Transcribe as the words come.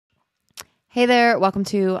Hey there, welcome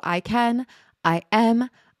to I Can, I Am,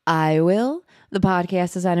 I Will, the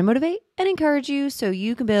podcast designed to motivate and encourage you so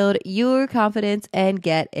you can build your confidence and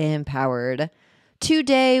get empowered.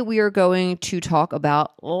 Today, we are going to talk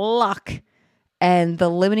about luck and the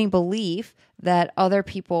limiting belief that other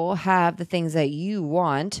people have the things that you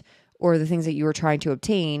want or the things that you are trying to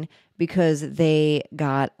obtain because they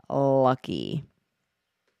got lucky.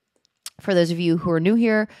 For those of you who are new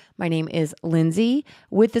here, my name is Lindsay.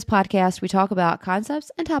 With this podcast, we talk about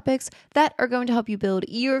concepts and topics that are going to help you build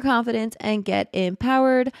your confidence and get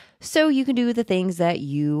empowered so you can do the things that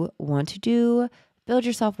you want to do, build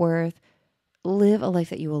your self-worth, live a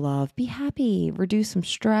life that you will love, be happy, reduce some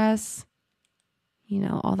stress,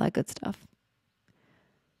 all that good stuff.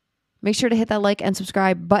 Make sure to hit that like and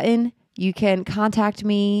subscribe button. You can contact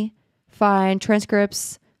me, find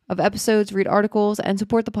transcripts of episodes, read articles, and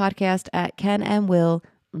support the podcast at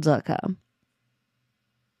canandwill.com.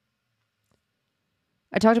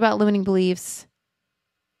 I talked about limiting beliefs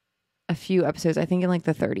a few episodes, I think in like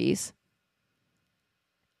the 30s.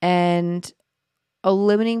 And a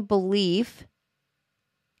limiting belief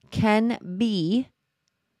can be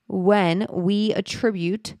when we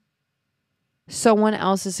attribute someone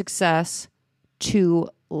else's success to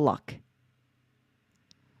luck.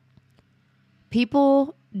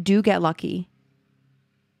 People do get lucky.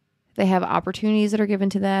 They have opportunities that are given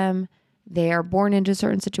to them. They are born into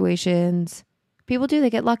certain situations. People do, they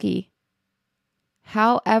get lucky.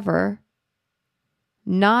 However,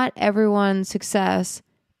 not everyone's success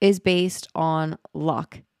is based on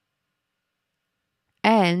luck.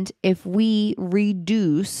 And if we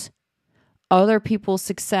reduce other people's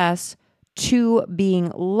success to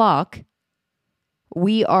being luck,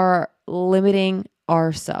 we are limiting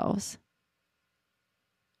ourselves.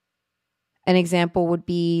 An example would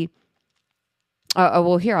be, here,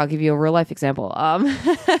 I'll give you a real life example. I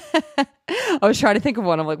was trying to think of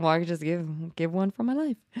one. I'm like, well, I could just give one from my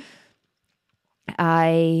life.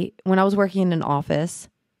 When I was working in an office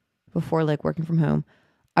before like working from home,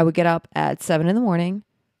 I would get up at 7 a.m.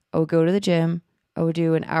 I would go to the gym. I would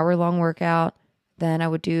do an hour-long workout. Then I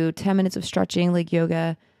would do 10 minutes of stretching, like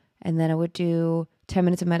yoga. And then I would do 10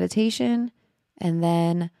 minutes of meditation. And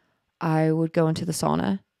then I would go into the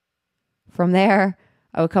sauna. From there,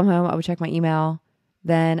 I would come home, I would check my email,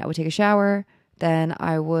 then I would take a shower, then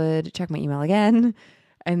I would check my email again,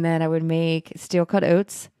 and then I would make steel-cut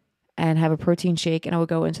oats and have a protein shake, and I would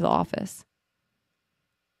go into the office.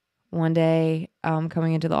 One day, I'm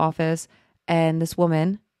coming into the office, and this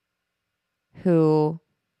woman,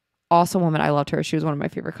 awesome woman, I loved her. She was one of my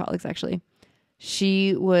favorite colleagues, actually.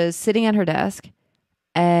 She was sitting at her desk,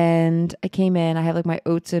 and I came in, I had like my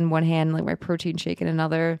oats in one hand, like my protein shake in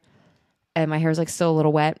another, and my hair is like still a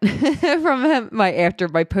little wet from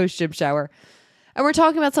my post-gym shower. And we're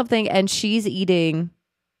talking about something, and she's eating,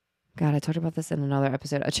 God, I talked about this in another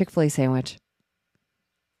episode, a Chick-fil-A sandwich.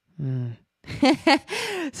 So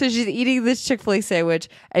she's eating this Chick-fil-A sandwich,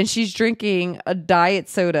 and she's drinking a diet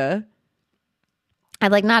soda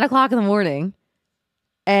at like 9 o'clock in the morning.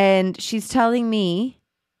 And she's telling me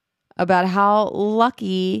about how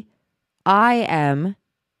lucky I am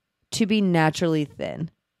to be naturally thin.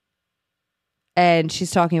 And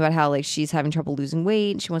she's talking about how like she's having trouble losing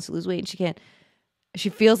weight and she wants to lose weight and she can't. She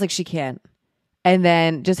feels like she can't. And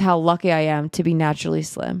then just how lucky I am to be naturally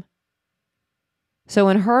slim. So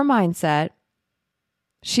in her mindset,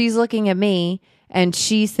 she's looking at me and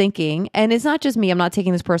she's thinking, and it's not just me, I'm not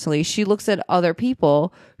taking this personally. She looks at other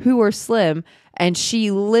people who are slim and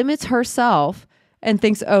she limits herself and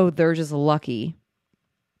thinks, oh, they're just lucky.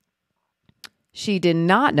 She did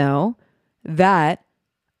not know that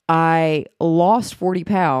I lost 40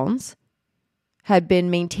 pounds, had been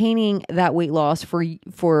maintaining that weight loss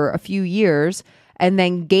for a few years, and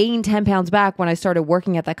then gained 10 pounds back when I started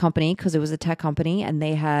working at that company because it was a tech company and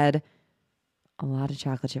they had a lot of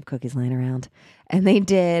chocolate chip cookies laying around. And they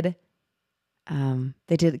did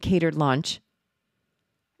catered lunch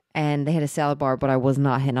and they had a salad bar, but I was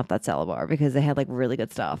not hitting up that salad bar because they had like really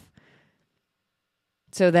good stuff.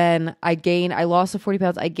 So then I lost the 40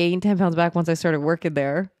 pounds. I gained 10 pounds back once I started working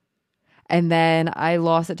there. And then I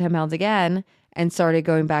lost the 10 pounds again and started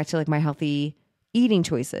going back to like my healthy eating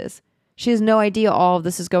choices. She has no idea all of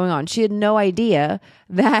this is going on. She had no idea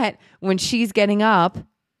that when she's getting up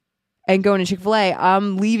and going to Chick-fil-A,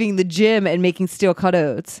 I'm leaving the gym and making steel-cut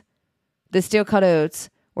oats. The steel-cut oats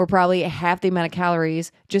were probably half the amount of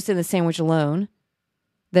calories just in the sandwich alone.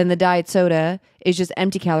 Then the diet soda is just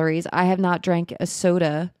empty calories. I have not drank a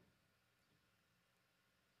soda.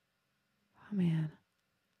 Oh, man.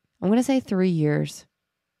 I'm going to say 3 years.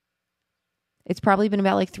 It's probably been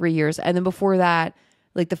about like 3 years. And then before that,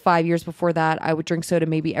 Like the 5 years before that, I would drink soda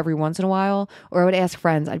maybe every once in a while, or I would ask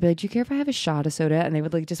friends. I'd be like, "Do you care if I have a shot of soda?" And they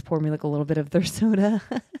would like just pour me like a little bit of their soda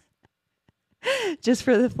just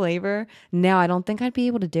for the flavor. Now I don't think I'd be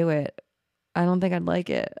able to do it. I don't think I'd like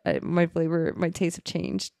it. My taste have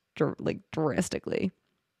changed like drastically.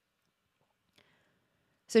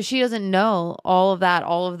 So she doesn't know all of that,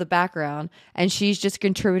 all of the background, and she's just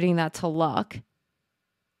contributing that to luck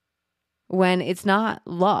when it's not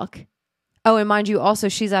luck. Oh, and mind you, also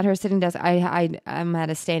she's at her sitting desk. I'm at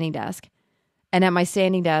a standing desk, and at my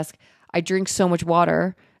standing desk, I drink so much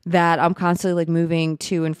water that I'm constantly like moving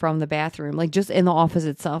to and from the bathroom. Like just in the office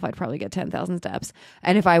itself, I'd probably get 10,000 steps.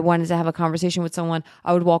 And if I wanted to have a conversation with someone,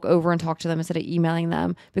 I would walk over and talk to them instead of emailing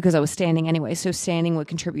them because I was standing anyway. So standing would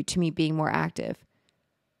contribute to me being more active.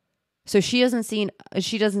 So she doesn't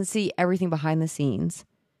see everything behind the scenes.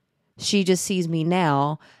 She just sees me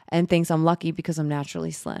now and thinks I'm lucky because I'm naturally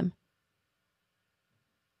slim.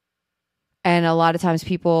 And a lot of times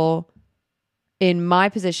people in my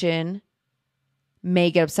position may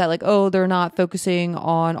get upset like, oh, they're not focusing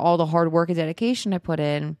on all the hard work and dedication I put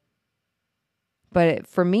in. But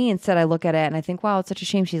for me, instead, I look at it and I think, wow, it's such a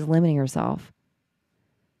shame she's limiting herself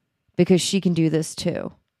because she can do this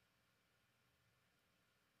too.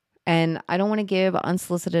 And I don't want to give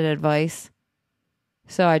unsolicited advice.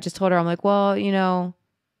 So I just told her, I'm like, well,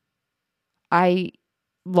 I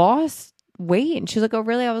lost weight. And she's like, oh,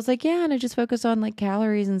 really? I was like, yeah. And I just focus on like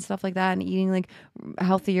calories and stuff like that and eating like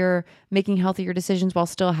healthier, making healthier decisions while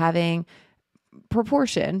still having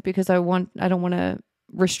proportion because I don't want to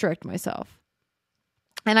restrict myself.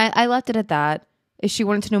 And I left it at that. If she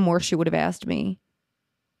wanted to know more, she would have asked me.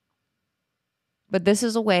 But this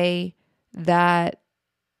is a way that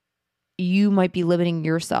you might be limiting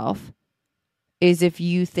yourself is if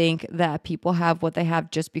you think that people have what they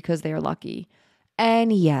have just because they are lucky.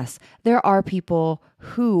 And yes, there are people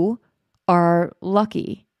who are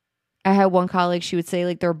lucky. I had one colleague, she would say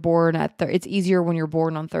like they're born at it's easier when you're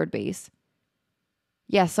born on third base.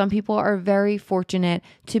 Yes, some people are very fortunate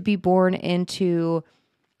to be born into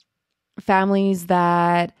families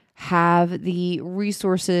that have the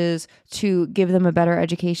resources to give them a better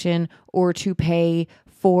education or to pay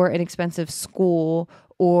for an expensive school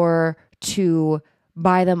or to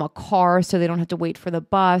buy them a car so they don't have to wait for the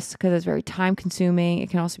bus because it's very time consuming.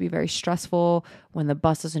 It can also be very stressful when the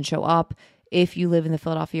bus doesn't show up. If you live in the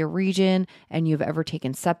Philadelphia region and you've ever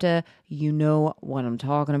taken SEPTA, you know what I'm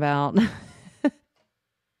talking about.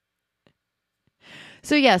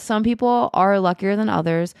 So yes, some people are luckier than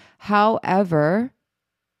others. However,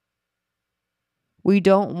 we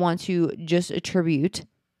don't want to just attribute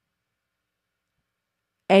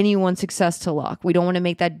anyone's success to luck. We don't want to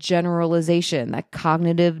make that generalization, that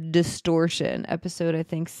cognitive distortion. Episode, I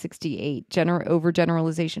think, 68,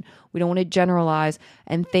 overgeneralization. We don't want to generalize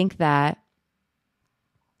and think that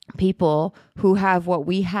people who have what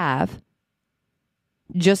we have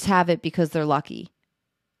just have it because they're lucky.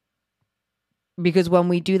 Because when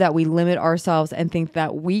we do that, we limit ourselves and think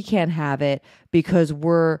that we can't have it because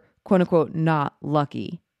we're, quote unquote, not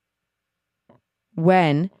lucky.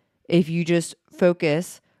 When, if you just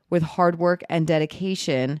focus with hard work and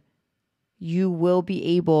dedication, you will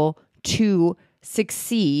be able to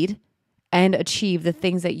succeed and achieve the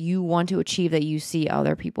things that you want to achieve that you see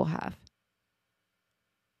other people have.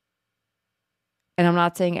 And I'm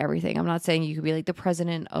not saying everything. I'm not saying you could be like the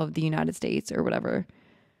president of the United States or whatever.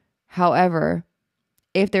 However,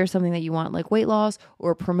 if there's something that you want, like weight loss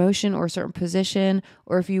or promotion or a certain position,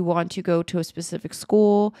 or if you want to go to a specific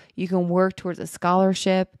school, you can work towards a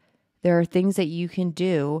scholarship. There are things that you can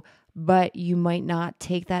do, but you might not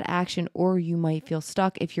take that action, or you might feel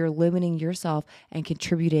stuck if you're limiting yourself and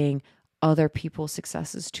contributing other people's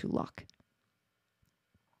successes to luck.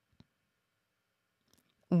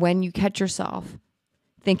 When you catch yourself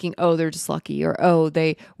thinking, oh, they're just lucky, or oh,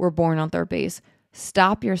 they were born on third base,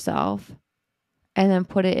 stop yourself and then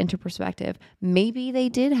put it into perspective. Maybe they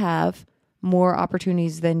did have more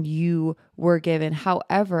opportunities than you were given.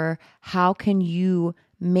 However, how can you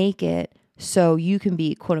make it so you can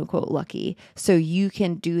be quote unquote lucky, so you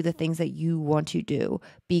can do the things that you want to do?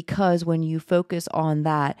 Because when you focus on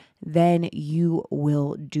that, then you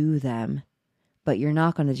will do them. But you're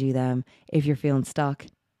not going to do them if you're feeling stuck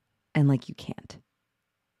and like you can't.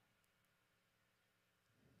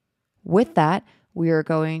 With that, we are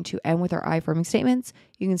going to end with our I-affirming statements.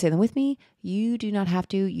 You can say them with me. You do not have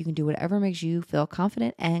to. You can do whatever makes you feel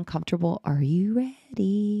confident and comfortable. Are you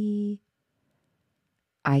ready?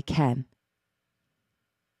 I can.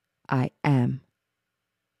 I am.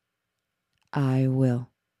 I will.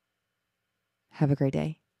 Have a great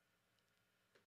day.